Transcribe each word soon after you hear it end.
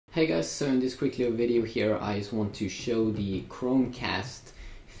Hey guys, so in this quick little video here I just want to show the Chromecast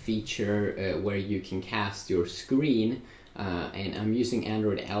feature where you can cast your screen, and I'm using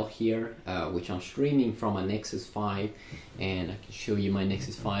Android L here, which I'm streaming from a Nexus 5, and I can show you my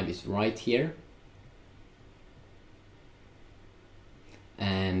Nexus 5 is right here,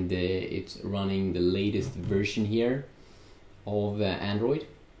 and it's running the latest version here of Android,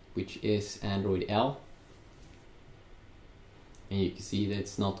 which is Android L. And you can see that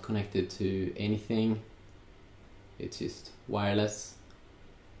it's not connected to anything, it's just wireless,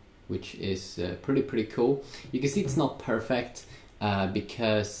 which is pretty cool. You can see it's not perfect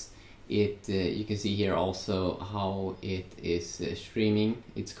because you can see here also how it is streaming.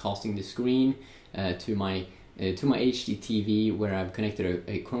 It's casting the screen to my HD TV, where I've connected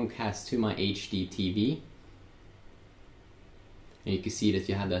a Chromecast to my HD TV. And you can see that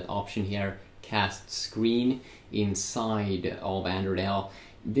you have that option here, cast screen, inside of Android L.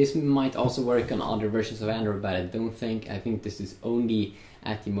 This might also work on other versions of Android, but I think this is only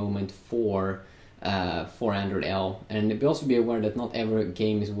at the moment for Android L. And also be aware that not every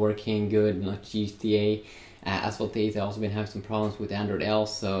game is working good, not GTA. Asphalt 8 has also been having some problems with Android L,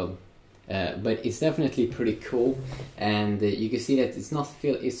 so but it's definitely pretty cool. And you can see that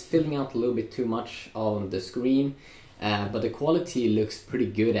it's filling out a little bit too much on the screen. But the quality looks pretty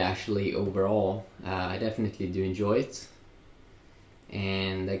good actually overall. I definitely do enjoy it,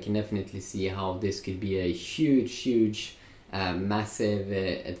 and I can definitely see how this could be a huge massive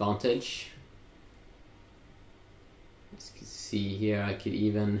advantage. As you can see here, I could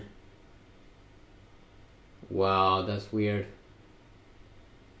even, wow, that's weird.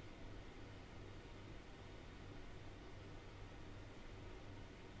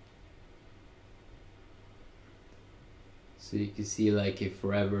 So you can see like a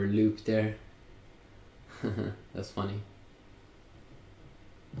forever loop there. That's funny.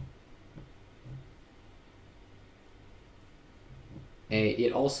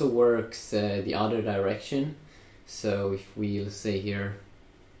 It also works the other direction. So if we, let's say here,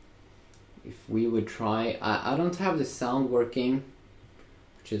 if we would try, I don't have the sound working,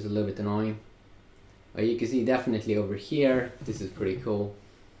 which is a little bit annoying. But you can see definitely over here, this is pretty cool,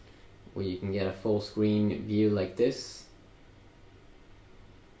 where you can get a full screen view like this.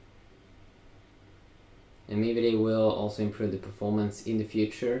 And maybe they will also improve the performance in the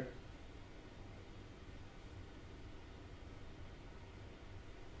future.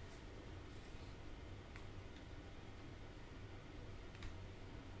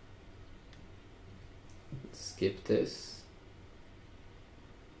 Let's skip this.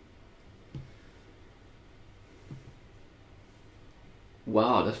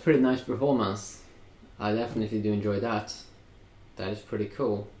 Wow, that's pretty nice performance. I definitely do enjoy that. That is pretty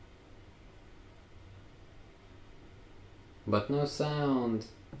cool. But no sound,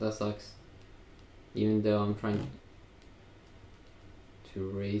 that sucks. Even though I'm trying to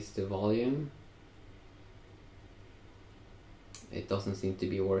raise the volume, it doesn't seem to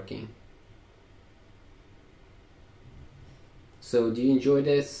be working. So do you enjoy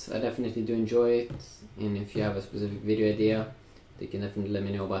this? I definitely do enjoy it, and if you have a specific video idea, you can definitely let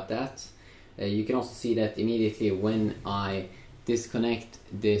me know about that. You can also see that immediately when I disconnect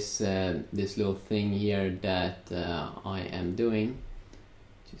this this little thing here that I am doing.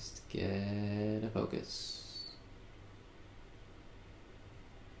 Just get a focus.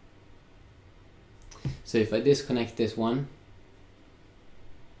 So if I disconnect this one,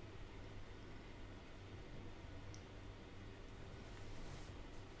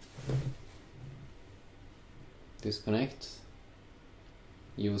 disconnect,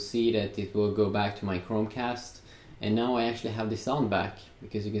 you will see that it will go back to my Chromecast. And now I actually have the sound back,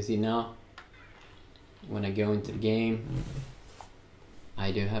 because you can see now when I go into the game,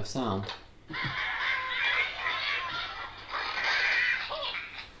 I do have sound.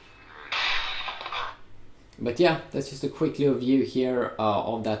 But yeah, that's just a quick little view here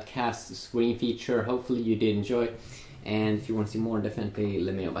of that cast screen feature. Hopefully you did enjoy, and if you want to see more, definitely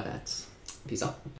let me know about that. Peace out.